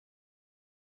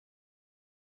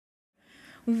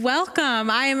Welcome.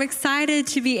 I am excited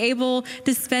to be able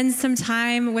to spend some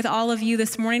time with all of you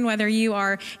this morning, whether you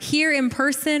are here in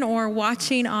person or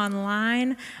watching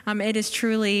online. It is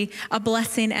truly a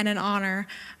blessing and an honor.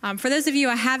 For those of you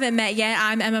I haven't met yet,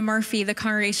 I'm Emma Murphy, the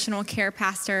Congregational Care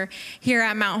Pastor here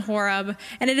at Mount Horeb,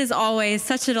 and it is always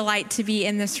such a delight to be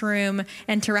in this room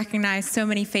and to recognize so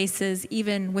many faces,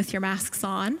 even with your masks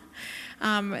on.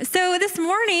 So this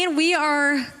morning, we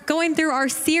are going through our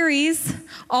series,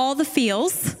 All the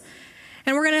Feels,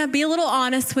 and we're going to be a little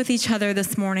honest with each other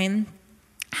this morning.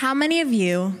 How many of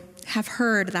you have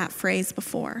heard that phrase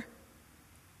before?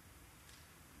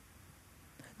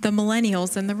 The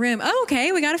millennials in the room. Oh,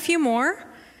 okay, we got a few more.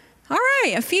 All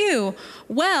right, a few.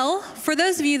 Well, for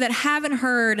those of you that haven't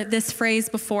heard this phrase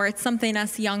before, it's something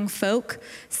us young folk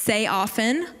say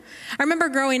often. I remember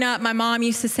growing up, my mom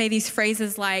used to say these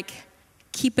phrases like,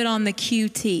 keep it on the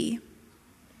QT,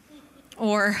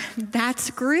 or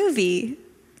that's groovy.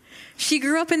 She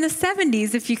grew up in the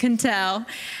 70s, if you can tell.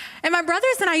 And my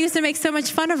brothers and I used to make so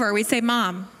much fun of her. We'd say,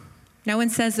 Mom, no one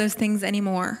says those things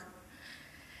anymore.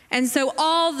 And so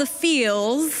all the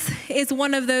feels is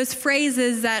one of those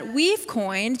phrases that we've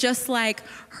coined, just like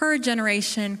her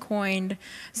generation coined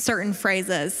certain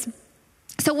phrases.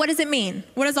 So what does it mean?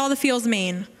 What does all the feels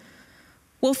mean?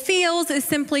 Well, feels is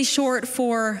simply short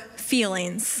for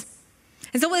feelings.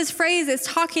 And so what this phrase is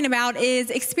talking about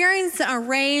is experiencing a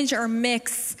range or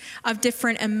mix of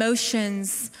different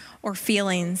emotions or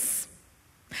feelings.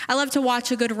 I love to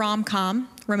watch a good rom-com,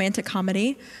 romantic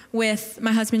comedy, with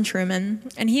my husband Truman,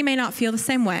 and he may not feel the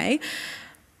same way.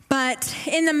 But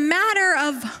in the matter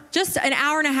of just an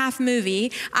hour and a half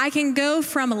movie, I can go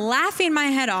from laughing my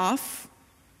head off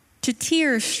to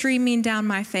tears streaming down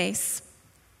my face.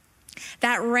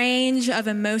 That range of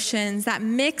emotions, that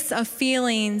mix of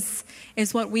feelings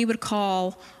is what we would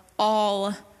call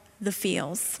all the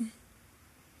feels.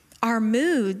 Our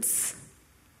moods,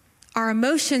 our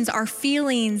emotions, our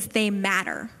feelings, they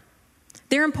matter.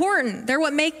 They're important. They're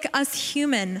what make us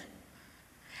human.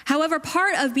 However,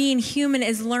 part of being human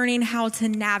is learning how to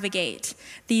navigate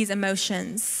these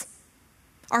emotions.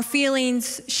 Our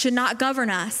feelings should not govern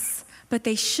us, but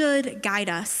they should guide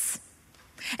us.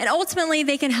 And ultimately,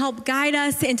 they can help guide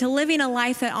us into living a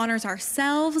life that honors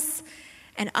ourselves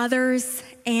and others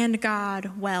and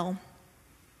God well.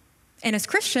 And as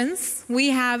Christians,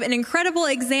 we have an incredible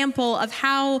example of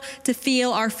how to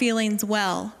feel our feelings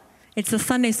well. It's the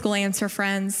Sunday school answer,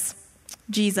 friends,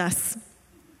 Jesus.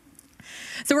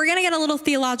 So we're going to get a little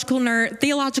theologically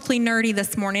nerdy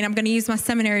this morning. I'm going to use my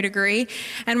seminary degree,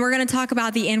 and we're going to talk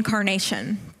about the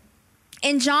incarnation.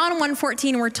 In John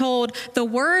 1:14, we're told, the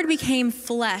Word became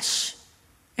flesh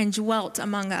and dwelt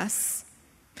among us.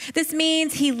 This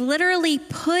means he literally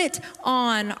put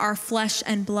on our flesh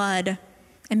and blood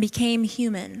and became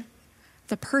human,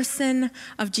 the person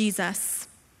of Jesus.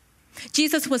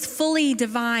 Jesus was fully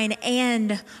divine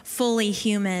and fully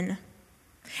human.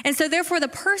 And so therefore, the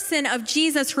person of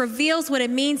Jesus reveals what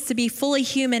it means to be fully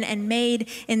human and made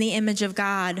in the image of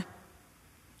God.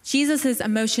 Jesus'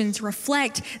 emotions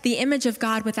reflect the image of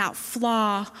God without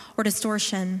flaw or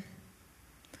distortion.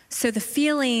 So the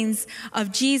feelings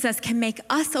of Jesus can make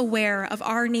us aware of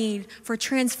our need for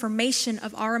transformation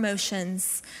of our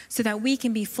emotions so that we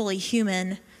can be fully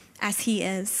human as he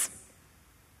is.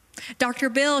 Dr.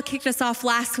 Bill kicked us off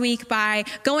last week by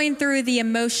going through the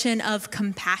emotion of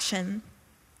compassion,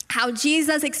 how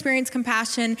Jesus experienced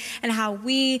compassion and how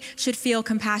we should feel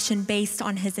compassion based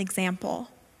on his example.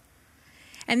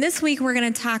 And this week, we're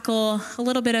going to tackle a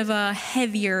little bit of a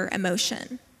heavier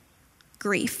emotion,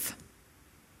 grief.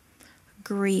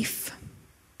 Grief.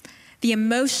 The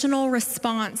emotional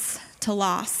response to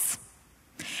loss.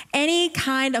 Any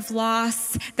kind of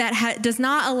loss that does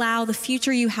not allow the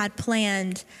future you had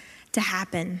planned to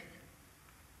happen.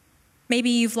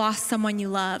 Maybe you've lost someone you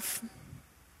love.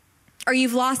 Or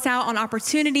you've lost out on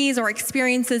opportunities or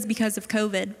experiences because of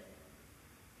COVID.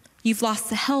 You've lost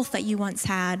the health that you once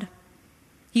had.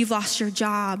 You've lost your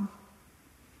job.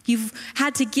 You've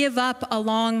had to give up a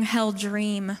long-held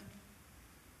dream.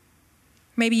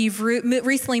 Maybe you've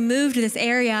recently moved to this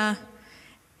area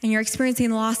and you're experiencing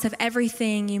the loss of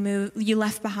everything you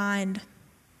left behind.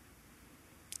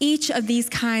 Each of these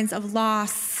kinds of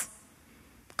loss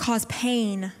cause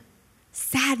pain,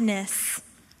 sadness,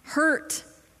 hurt,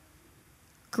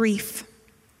 grief.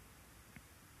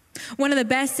 One of the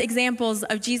best examples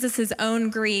of Jesus' own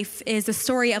grief is the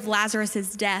story of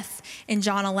Lazarus' death in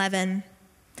John 11.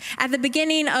 At the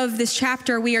beginning of this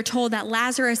chapter, we are told that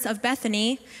Lazarus of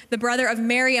Bethany, the brother of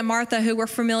Mary and Martha, who we're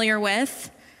familiar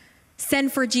with,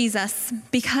 send for Jesus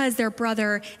because their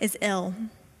brother is ill.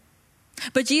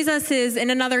 But Jesus is in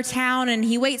another town, and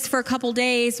he waits for a couple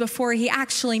days before he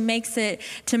actually makes it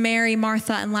to Mary,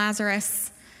 Martha, and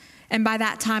Lazarus. And by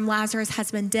that time, Lazarus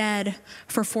has been dead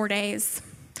for 4 days.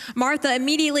 Martha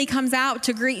immediately comes out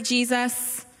to greet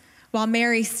Jesus, while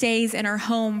Mary stays in her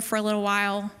home for a little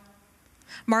while.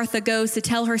 Martha goes to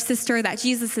tell her sister that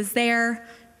Jesus is there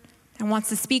and wants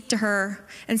to speak to her.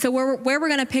 And so where we're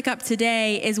going to pick up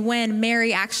today is when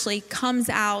Mary actually comes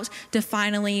out to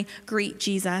finally greet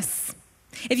Jesus.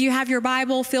 If you have your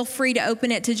Bible, feel free to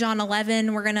open it to John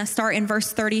 11. We're going to start in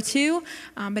verse 32.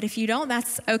 But if you don't,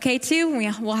 that's okay too.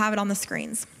 We'll have it on the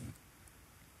screens.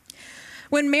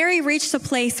 When Mary reached the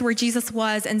place where Jesus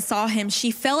was and saw him,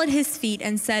 she fell at his feet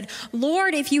and said,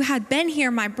 "Lord, if you had been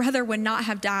here, my brother would not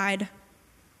have died."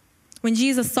 When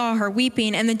Jesus saw her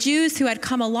weeping, and the Jews who had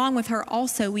come along with her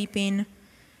also weeping,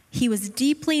 he was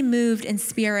deeply moved in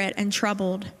spirit and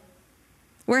troubled.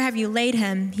 "Where have you laid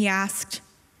him?" he asked.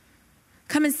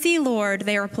 "Come and see, Lord,"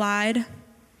 they replied.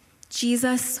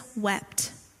 Jesus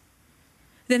wept.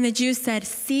 Then the Jews said,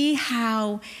 "See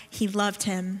how he loved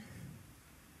him."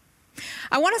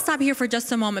 I want to stop here for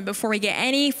just a moment before we get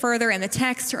any further in the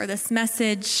text or this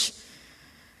message.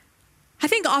 I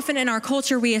think often in our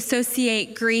culture we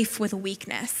associate grief with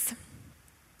weakness.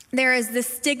 There is this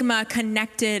stigma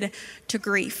connected to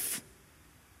grief.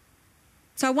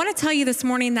 So I want to tell you this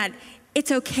morning that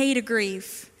it's okay to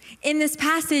grieve. In this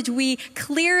passage, we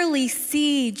clearly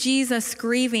see Jesus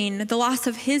grieving the loss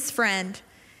of his friend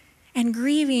and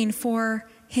grieving for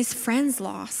his friend's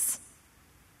loss.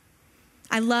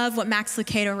 I love what Max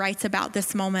Lucado writes about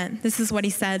this moment. This is what he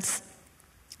says.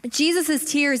 Jesus'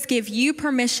 tears give you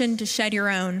permission to shed your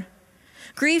own.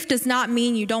 Grief does not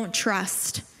mean you don't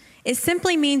trust. It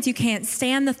simply means you can't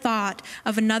stand the thought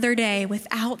of another day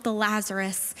without the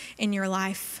Lazarus in your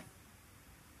life.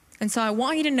 And so I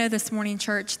want you to know this morning,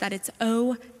 church, that it's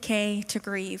okay to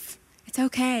grieve. It's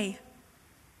okay.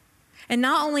 And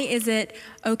not only is it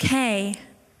okay,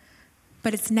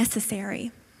 but it's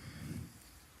necessary.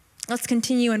 Let's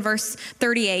continue in verse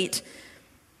 38.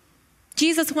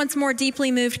 Jesus, once more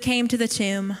deeply moved, came to the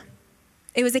tomb.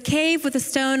 It was a cave with a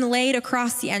stone laid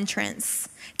across the entrance.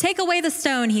 "Take away the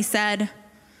stone," he said.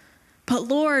 "But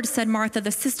Lord," said Martha,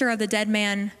 the sister of the dead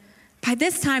man, "by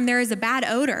this time there is a bad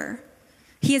odor.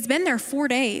 He has been there 4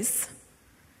 days."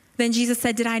 Then Jesus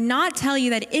said, "Did I not tell you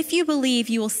that if you believe,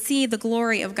 you will see the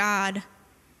glory of God?"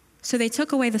 So they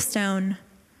took away the stone.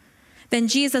 Then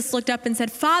Jesus looked up and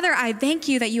said, "Father, I thank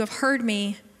you that you have heard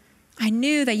me. I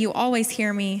knew that you always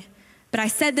hear me, but I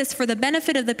said this for the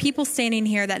benefit of the people standing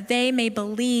here, that they may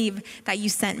believe that you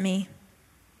sent me."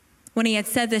 When he had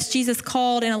said this, Jesus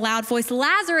called in a loud voice,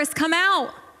 "Lazarus, come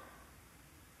out!"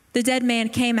 The dead man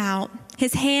came out,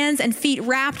 his hands and feet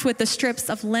wrapped with the strips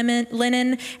of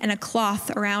linen and a cloth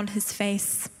around his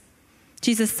face.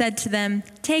 Jesus said to them,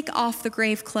 "Take off the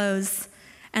grave clothes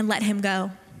and let him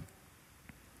go."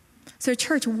 So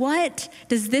church, what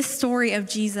does this story of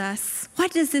Jesus,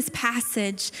 what does this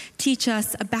passage teach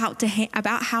us about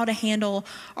how to handle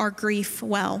our grief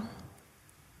well?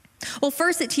 Well,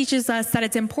 first it teaches us that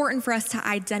it's important for us to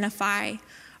identify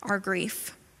our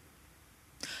grief.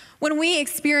 When we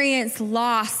experience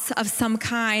loss of some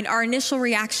kind, our initial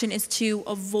reaction is to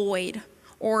avoid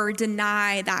or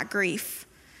deny that grief.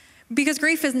 Because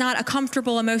grief is not a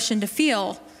comfortable emotion to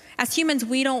feel. As humans,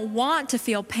 we don't want to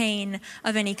feel pain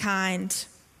of any kind.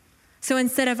 So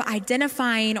instead of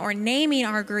identifying or naming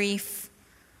our grief,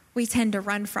 we tend to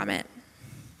run from it.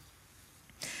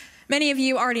 Many of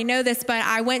you already know this, but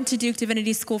I went to Duke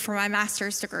Divinity School for my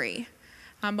master's degree.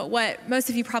 But what most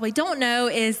of you probably don't know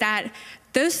is that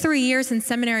those 3 years in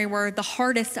seminary were the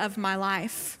hardest of my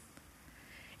life.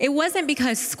 It wasn't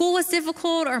because school was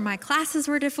difficult or my classes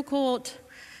were difficult.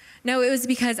 No, it was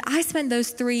because I spent those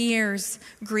 3 years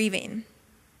grieving.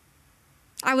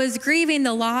 I was grieving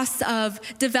the loss of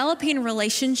developing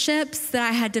relationships that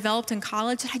I had developed in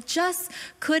college that I just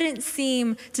couldn't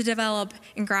seem to develop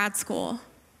in grad school.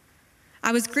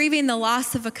 I was grieving the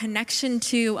loss of a connection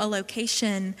to a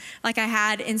location like I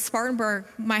had in Spartanburg,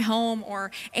 my home, or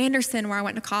Anderson, where I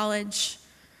went to college.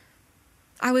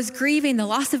 I was grieving the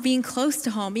loss of being close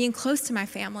to home, being close to my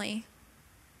family.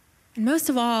 And most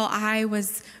of all, I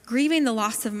was grieving the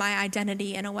loss of my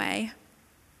identity in a way.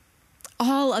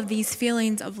 All of these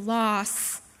feelings of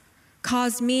loss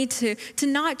caused me to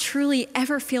not truly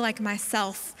ever feel like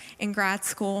myself in grad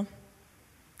school.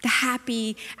 The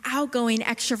happy, outgoing,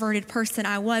 extroverted person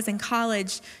I was in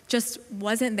college just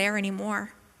wasn't there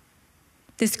anymore.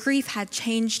 This grief had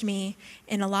changed me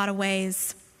in a lot of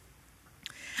ways.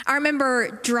 I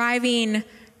remember driving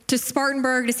to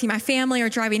Spartanburg to see my family or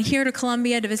driving here to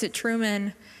Columbia to visit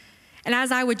Truman. And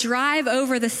as I would drive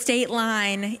over the state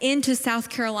line into South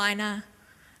Carolina,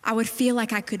 I would feel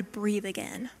like I could breathe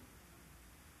again.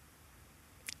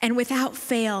 And without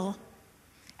fail,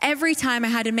 every time I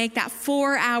had to make that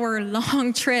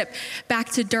 4-hour-long trip back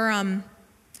to Durham,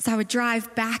 as I would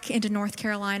drive back into North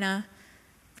Carolina,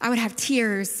 I would have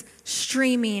tears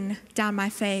streaming down my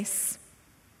face.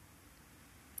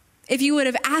 If you would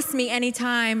have asked me any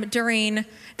time during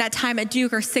that time at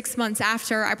Duke or 6 months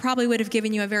after, I probably would have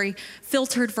given you a very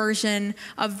filtered version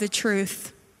of the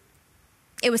truth.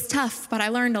 It was tough, but I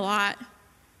learned a lot.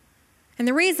 And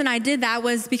the reason I did that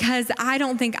was because I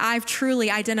don't think I've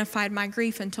truly identified my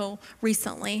grief until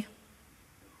recently.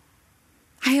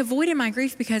 I avoided my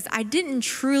grief because I didn't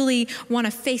truly want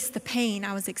to face the pain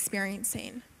I was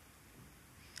experiencing.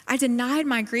 I denied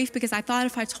my grief because I thought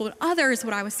if I told others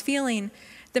what I was feeling,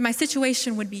 that my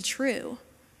situation would be true.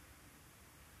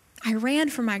 I ran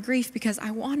from my grief because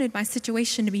I wanted my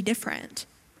situation to be different.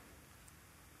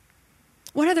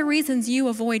 What are the reasons you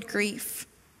avoid grief?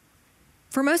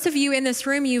 For most of you in this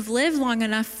room, you've lived long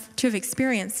enough to have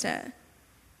experienced it.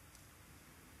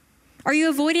 Are you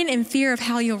avoiding in fear of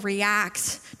how you'll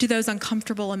react to those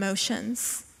uncomfortable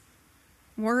emotions?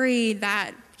 Worried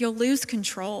that you'll lose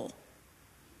control?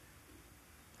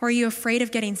 Or are you afraid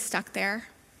of getting stuck there?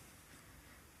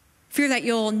 Fear that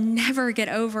you'll never get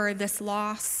over this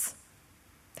loss,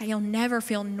 that you'll never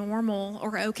feel normal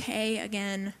or okay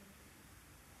again.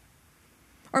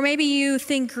 Or maybe you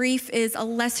think grief is a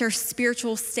lesser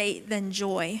spiritual state than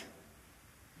joy.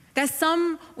 That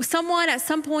someone at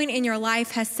some point in your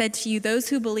life has said to you, those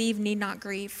who believe need not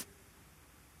grieve.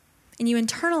 And you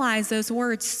internalize those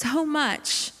words so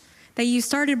much that you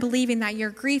started believing that your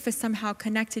grief is somehow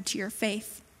connected to your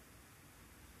faith.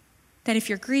 That if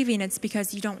you're grieving, it's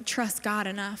because you don't trust God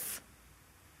enough.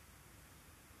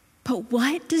 But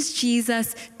what does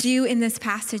Jesus do in this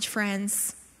passage,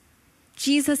 friends?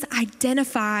 Jesus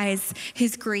identifies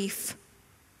his grief.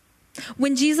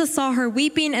 When Jesus saw her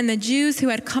weeping and the Jews who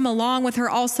had come along with her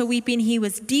also weeping, he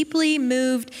was deeply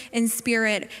moved in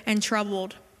spirit and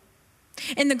troubled.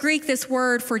 In the Greek, this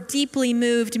word for deeply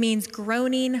moved means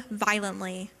groaning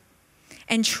violently,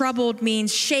 and troubled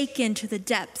means shaken to the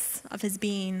depths of his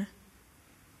being.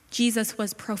 Jesus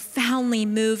was profoundly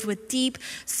moved with deep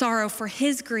sorrow for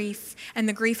his grief and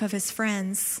the grief of his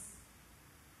friends.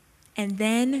 And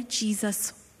then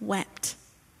Jesus wept.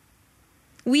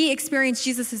 We experience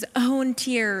Jesus' own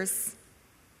tears,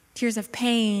 tears of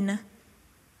pain,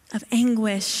 of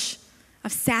anguish,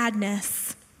 of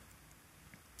sadness.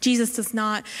 Jesus does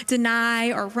not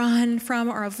deny or run from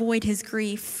or avoid his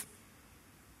grief.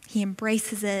 He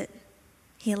embraces it.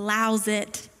 He allows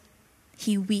it.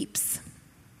 He weeps.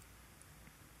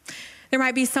 There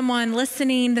might be someone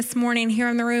listening this morning here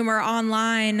in the room or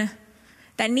online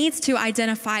that needs to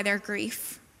identify their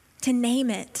grief, to name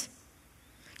it.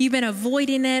 You've been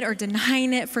avoiding it or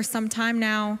denying it for some time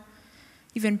now.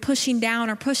 You've been pushing down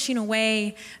or pushing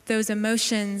away those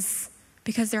emotions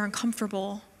because they're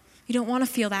uncomfortable. You don't want to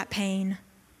feel that pain.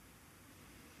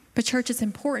 But church, it's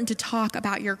important to talk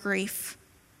about your grief.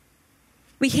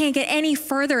 We can't get any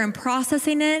further in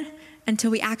processing it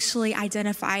until we actually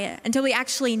identify it, until we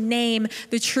actually name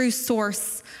the true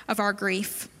source of our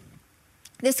grief.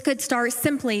 This could start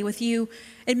simply with you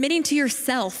admitting to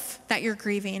yourself that you're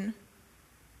grieving.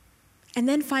 And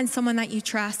then find someone that you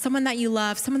trust, someone that you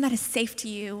love, someone that is safe to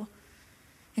you,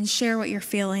 and share what you're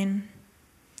feeling.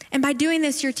 And by doing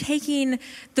this, you're taking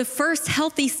the first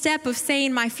healthy step of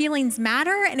saying, my feelings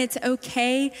matter, and it's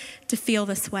okay to feel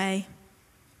this way.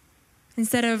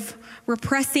 Instead of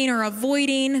repressing or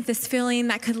avoiding this feeling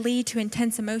that could lead to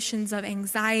intense emotions of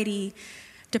anxiety,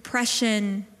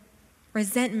 depression,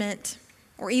 resentment,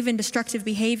 or even destructive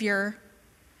behavior,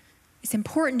 it's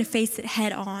important to face it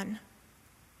head on.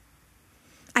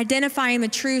 Identifying the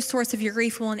true source of your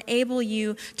grief will enable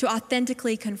you to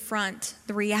authentically confront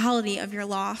the reality of your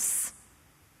loss.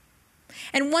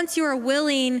 And once you are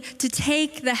willing to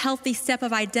take the healthy step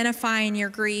of identifying your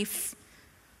grief,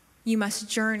 you must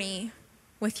journey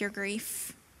with your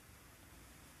grief.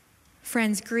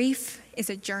 Friends, grief is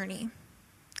a journey.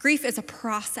 Grief is a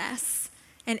process,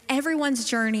 and everyone's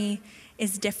journey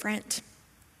is different.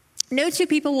 No two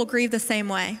people will grieve the same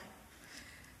way.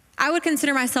 I would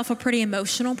consider myself a pretty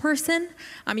emotional person.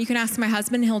 You can ask my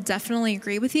husband, he'll definitely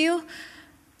agree with you.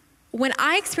 When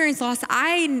I experience loss,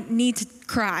 I need to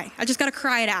cry. I just got to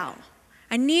cry it out.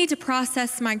 I need to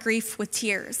process my grief with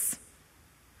tears.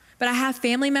 But I have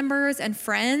family members and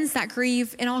friends that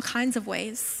grieve in all kinds of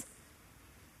ways.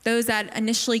 Those that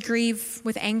initially grieve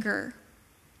with anger,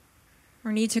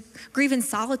 or need to grieve in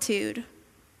solitude,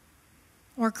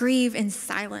 or grieve in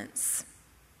silence.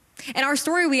 In our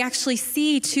story, we actually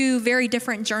see two very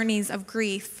different journeys of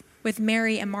grief with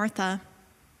Mary and Martha.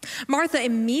 Martha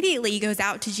immediately goes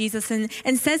out to Jesus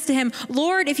and says to him,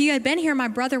 "Lord, if you had been here, my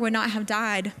brother would not have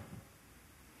died."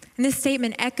 And this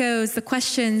statement echoes the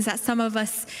questions that some of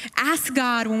us ask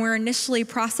God when we're initially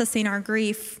processing our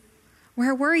grief.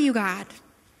 Where were you, God?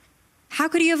 How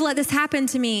could you have let this happen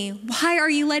to me? Why are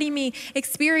you letting me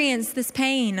experience this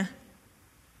pain?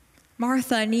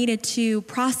 Martha needed to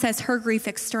process her grief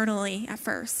externally at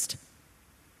first.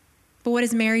 But what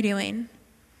is Mary doing?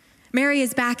 Mary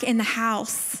is back in the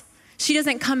house. She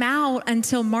doesn't come out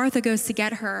until Martha goes to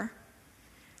get her.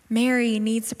 Mary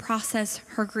needs to process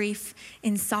her grief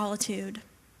in solitude.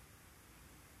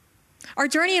 Our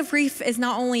journey of grief is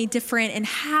not only different in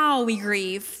how we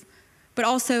grieve, but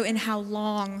also in how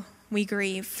long we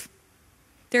grieve.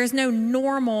 There is no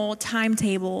normal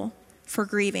timetable for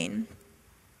grieving.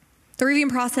 The grieving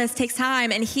process takes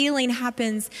time, and healing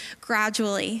happens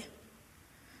gradually.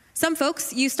 Some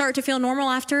folks, you start to feel normal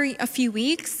after a few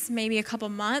weeks, maybe a couple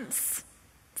months.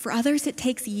 For others, it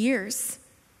takes years.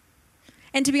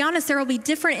 And to be honest, there will be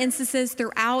different instances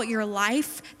throughout your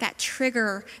life that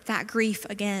trigger that grief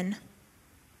again.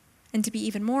 And to be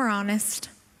even more honest,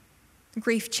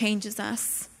 grief changes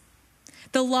us.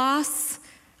 The loss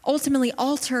ultimately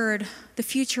altered the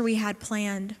future we had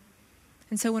planned.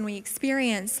 And so when we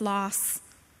experience loss,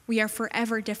 we are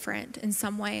forever different in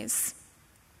some ways.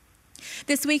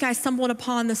 This week, I stumbled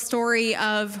upon the story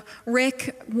of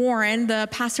Rick Warren, the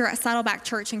pastor at Saddleback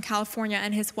Church in California,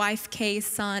 and his wife, Kay's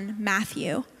son,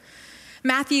 Matthew.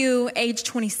 Matthew, age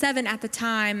 27 at the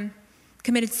time,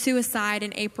 committed suicide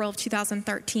in April of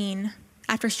 2013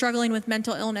 after struggling with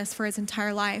mental illness for his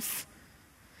entire life.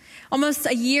 Almost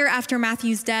a year after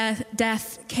Matthew's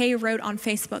death, Kay wrote on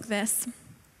Facebook this: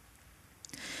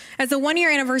 "As the one-year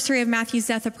anniversary of Matthew's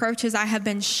death approaches, I have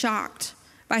been shocked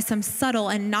by some subtle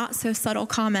and not so subtle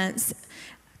comments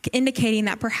indicating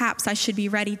that perhaps I should be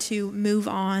ready to move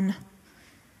on.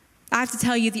 I have to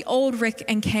tell you, the old Rick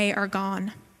and Kay are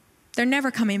gone. They're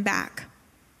never coming back.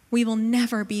 We will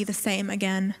never be the same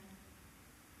again."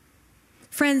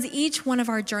 Friends, each one of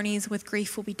our journeys with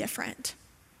grief will be different.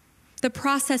 The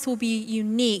process will be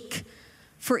unique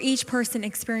for each person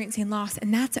experiencing loss,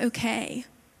 and that's okay.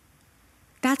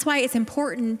 That's why it's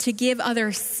important to give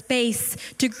others space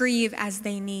to grieve as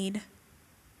they need.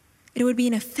 It would be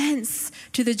an offense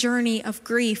to the journey of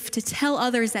grief to tell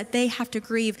others that they have to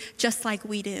grieve just like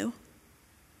we do.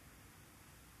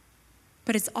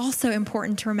 But it's also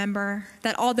important to remember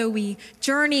that although we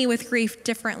journey with grief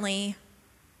differently,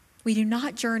 we do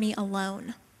not journey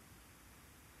alone.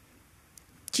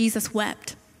 Jesus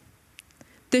wept.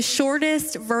 The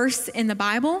shortest verse in the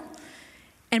Bible,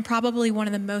 and probably one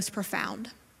of the most profound,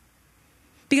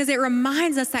 because it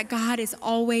reminds us that God is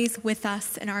always with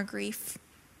us in our grief.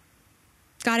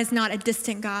 God is not a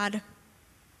distant God.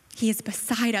 He is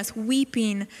beside us,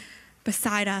 weeping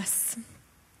beside us.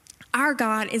 Our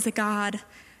God is a God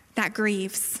that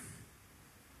grieves.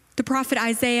 The prophet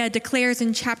Isaiah declares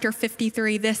in chapter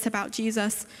 53 this about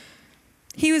Jesus: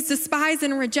 "He was despised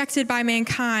and rejected by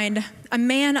mankind, a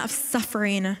man of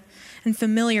suffering and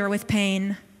familiar with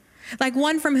pain. Like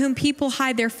one from whom people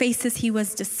hide their faces, he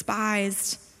was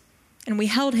despised, and we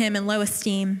held him in low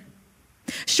esteem.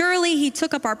 Surely he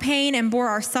took up our pain and bore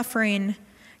our suffering,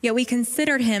 yet we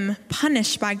considered him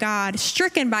punished by God,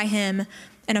 stricken by him,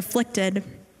 and afflicted.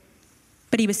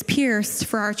 But he was pierced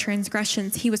for our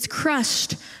transgressions. He was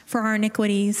crushed for our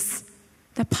iniquities.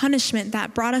 The punishment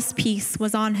that brought us peace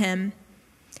was on him,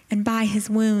 and by his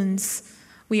wounds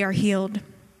we are healed."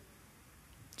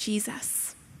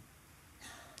 Jesus,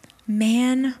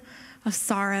 man of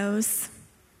sorrows,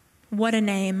 what a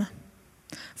name.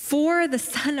 For the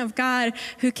Son of God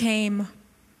who came,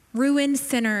 ruined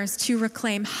sinners to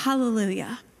reclaim,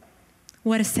 hallelujah,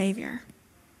 what a Savior.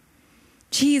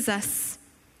 Jesus,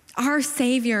 our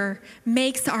Savior,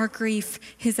 makes our grief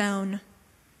his own.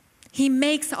 He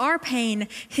makes our pain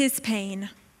his pain.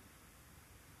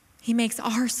 He makes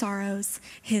our sorrows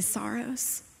his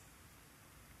sorrows.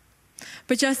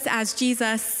 But just as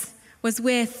Jesus was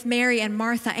with Mary and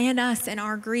Martha and us in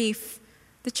our grief,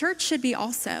 the church should be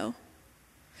also.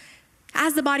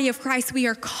 As the body of Christ, we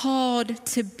are called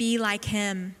to be like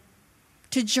him,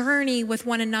 to journey with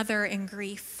one another in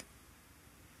grief.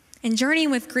 And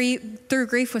journeying through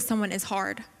grief with someone is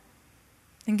hard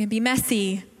and can be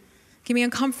messy, can be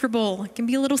uncomfortable, can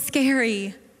be a little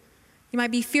scary. You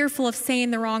might be fearful of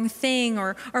saying the wrong thing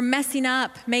or messing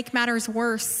up, make matters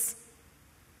worse.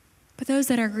 But those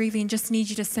that are grieving just need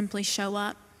you to simply show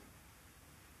up,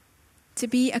 to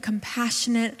be a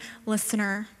compassionate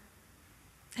listener,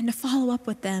 and to follow up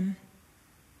with them.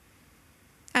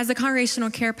 As a congregational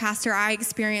care pastor, I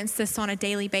experience this on a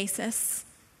daily basis.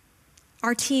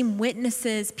 Our team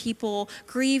witnesses people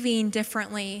grieving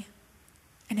differently,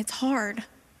 and it's hard.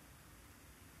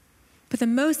 But the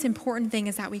most important thing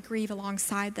is that we grieve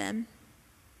alongside them,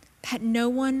 that no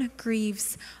one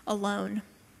grieves alone.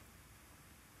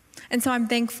 And so I'm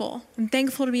thankful. I'm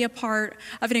thankful to be a part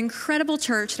of an incredible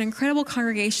church, an incredible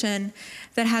congregation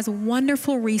that has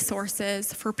wonderful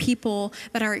resources for people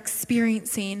that are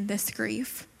experiencing this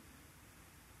grief.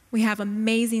 We have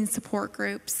amazing support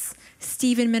groups,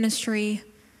 Stephen Ministry,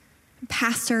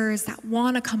 pastors that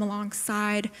want to come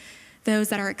alongside those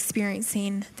that are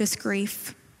experiencing this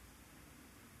grief.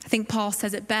 I think Paul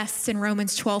says it best in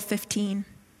Romans 12:15.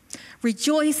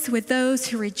 Rejoice with those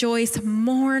who rejoice,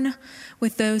 mourn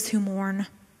with those who mourn.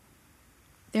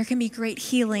 There can be great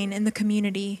healing in the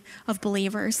community of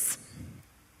believers.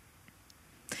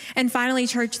 And finally,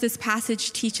 church, this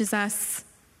passage teaches us,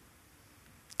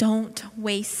 don't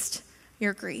waste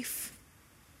your grief.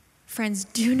 Friends,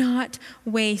 do not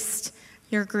waste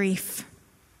your grief.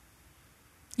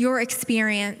 Your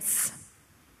experience,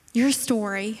 your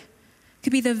story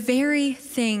could be the very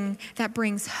thing that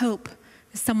brings hope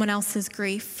to someone else's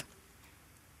grief.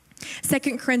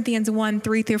 2 Corinthians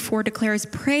 1:3-4 declares,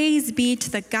 "Praise be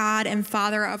to the God and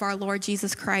Father of our Lord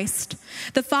Jesus Christ,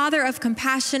 the Father of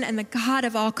compassion and the God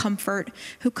of all comfort,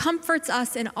 who comforts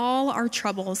us in all our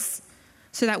troubles,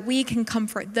 so that we can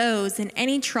comfort those in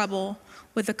any trouble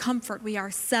with the comfort we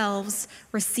ourselves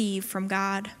receive from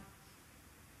God."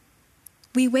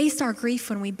 We waste our grief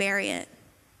when we bury it.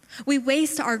 We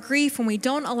waste our grief when we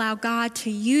don't allow God to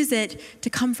use it to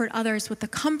comfort others with the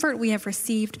comfort we have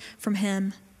received from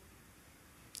Him.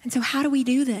 And so how do we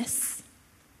do this?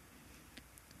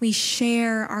 We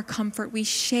share our comfort. We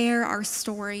share our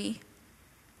story.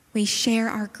 We share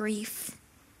our grief.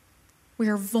 We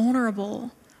are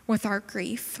vulnerable with our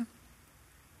grief.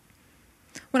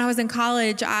 When I was in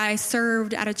college, I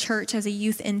served at a church as a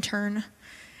youth intern.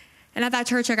 And at that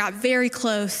church, I got very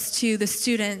close to the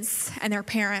students and their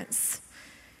parents.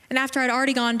 And after I'd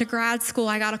already gone to grad school,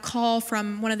 I got a call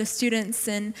from one of the students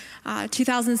in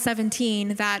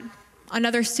 2017 that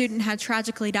another student had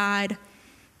tragically died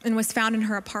and was found in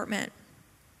her apartment.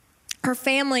 Her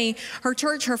family, her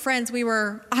church, her friends, we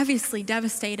were obviously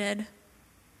devastated.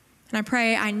 And I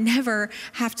pray I never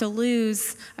have to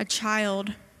lose a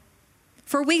child.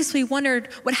 For weeks, we wondered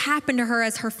what happened to her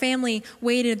as her family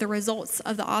waited the results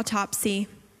of the autopsy.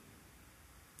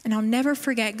 And I'll never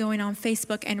forget going on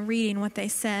Facebook and reading what they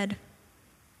said.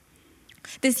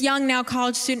 This young, now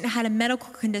college student had a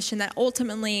medical condition that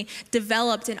ultimately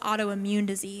developed an autoimmune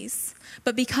disease.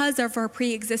 But because of her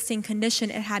pre-existing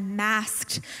condition, it had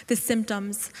masked the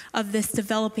symptoms of this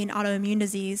developing autoimmune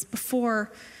disease.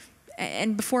 Before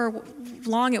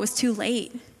long, it was too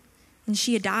late, and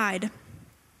she had died.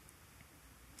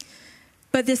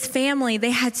 But this family,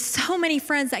 they had so many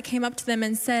friends that came up to them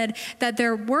and said that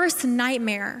their worst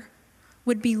nightmare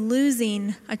would be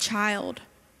losing a child.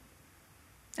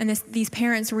 And these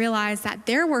parents realized that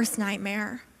their worst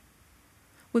nightmare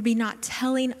would be not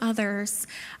telling others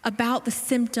about the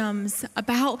symptoms,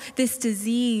 about this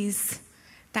disease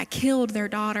that killed their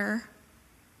daughter.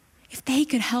 If they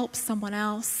could help someone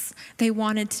else, they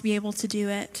wanted to be able to do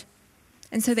it.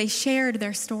 And so they shared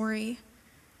their story.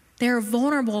 They are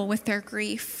vulnerable with their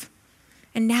grief.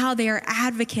 And now they are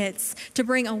advocates to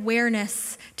bring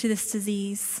awareness to this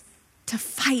disease, to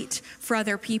fight for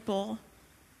other people,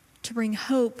 to bring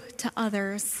hope to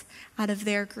others out of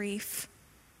their grief.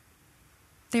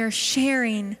 They are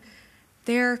sharing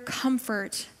their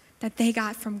comfort that they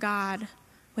got from God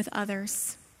with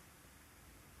others.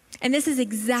 And this is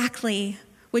exactly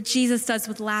what Jesus does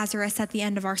with Lazarus at the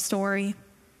end of our story.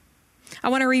 I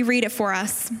want to reread it for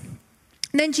us.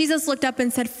 Then Jesus looked up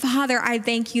and said, "Father, I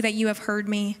thank you that you have heard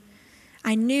me.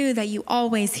 I knew that you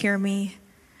always hear me.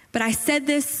 But I said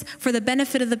this for the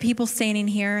benefit of the people standing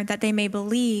here, that they may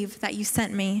believe that you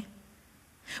sent me."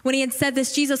 When he had said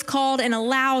this, Jesus called in a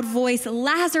loud voice,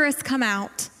 "Lazarus, come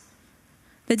out."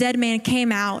 The dead man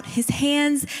came out, his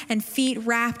hands and feet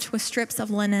wrapped with strips of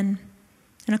linen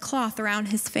and a cloth around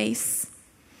his face.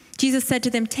 Jesus said to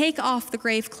them, "Take off the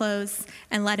grave clothes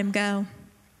and let him go."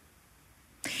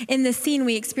 In this scene,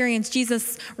 we experience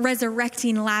Jesus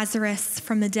resurrecting Lazarus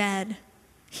from the dead.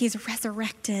 He's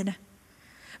resurrected.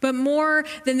 But more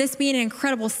than this being an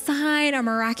incredible sign, a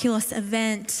miraculous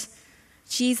event,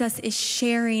 Jesus is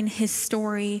sharing his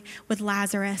story with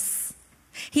Lazarus.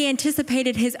 He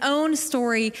anticipated his own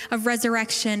story of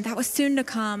resurrection that was soon to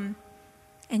come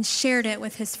and shared it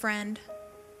with his friend.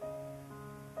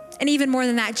 And even more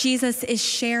than that, Jesus is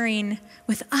sharing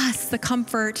with us the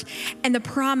comfort and the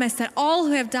promise that all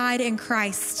who have died in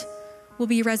Christ will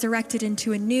be resurrected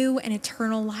into a new and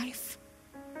eternal life.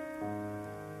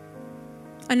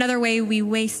 Another way we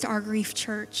waste our grief,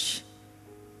 church,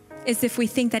 is if we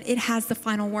think that it has the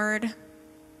final word,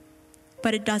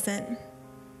 but it doesn't.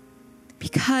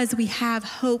 Because we have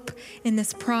hope in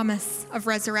this promise of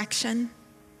resurrection.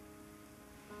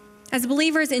 As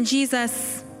believers in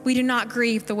Jesus, we do not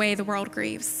grieve the way the world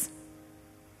grieves.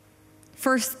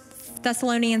 1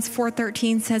 Thessalonians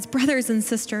 4:13 says, "Brothers and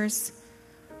sisters,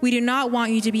 we do not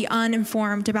want you to be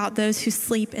uninformed about those who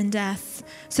sleep in death,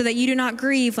 so that you do not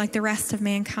grieve like the rest of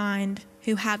mankind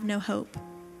who have no hope."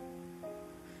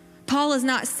 Paul is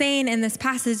not saying in this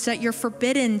passage that you're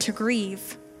forbidden to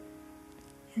grieve.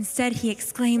 Instead, he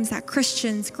exclaims that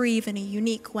Christians grieve in a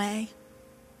unique way.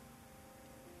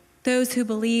 Those who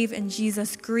believe in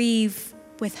Jesus grieve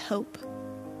with hope.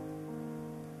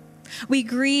 We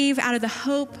grieve out of the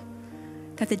hope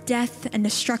that the death and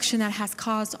destruction that has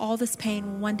caused all this pain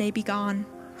will one day be gone.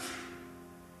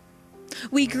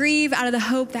 We grieve out of the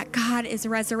hope that God is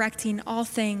resurrecting all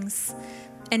things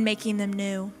and making them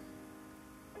new.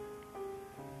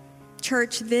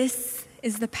 Church, this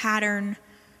is the pattern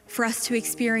for us to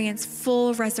experience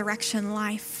full resurrection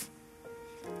life,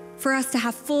 for us to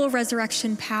have full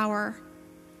resurrection power,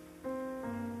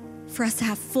 for us to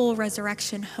have full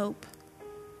resurrection hope.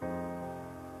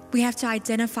 We have to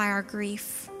identify our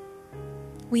grief.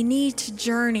 We need to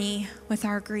journey with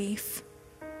our grief.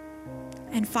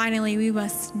 And finally, we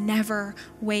must never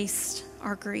waste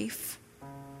our grief.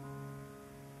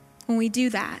 When we do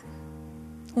that,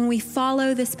 when we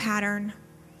follow this pattern,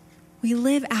 we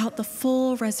live out the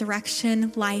full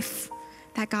resurrection life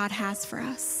that God has for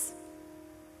us.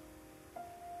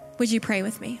 Would you pray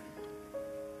with me?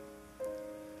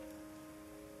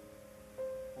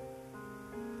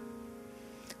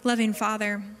 Loving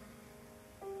Father,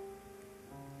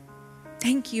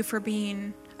 thank you for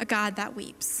being a God that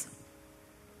weeps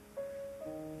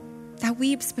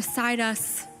beside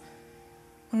us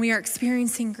when we are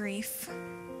experiencing grief.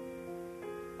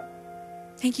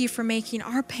 Thank you for making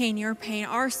our pain your pain,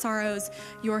 our sorrows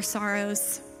your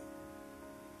sorrows.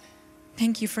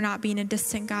 Thank you for not being a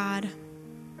distant God,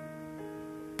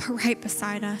 but right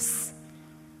beside us.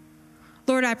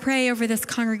 Lord, I pray over this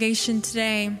congregation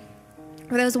today,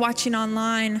 for those watching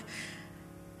online,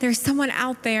 there's someone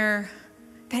out there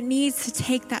that needs to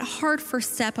take that hard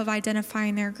first step of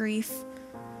identifying their grief.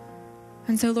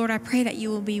 And so, Lord, I pray that you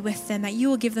will be with them, that you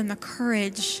will give them the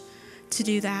courage to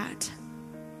do that.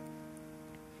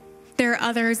 There are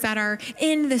others that are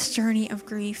in this journey of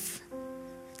grief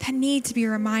that need to be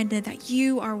reminded that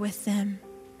you are with them,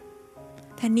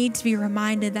 that need to be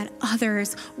reminded that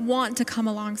others want to come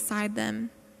alongside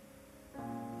them.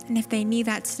 And if they need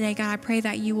that today, God, I pray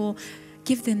that you will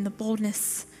give them the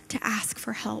boldness to ask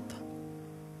for help.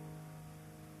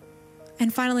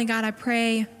 And finally, God, I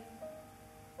pray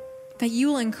that you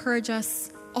will encourage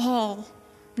us all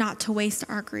not to waste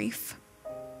our grief.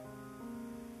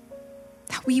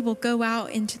 That we will go out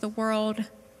into the world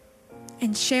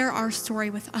and share our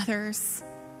story with others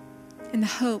in the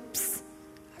hopes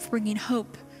of bringing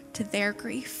hope to their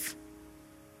grief.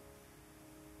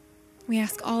 We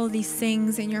ask all of these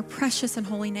things in your precious and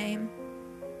holy name.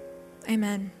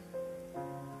 Amen.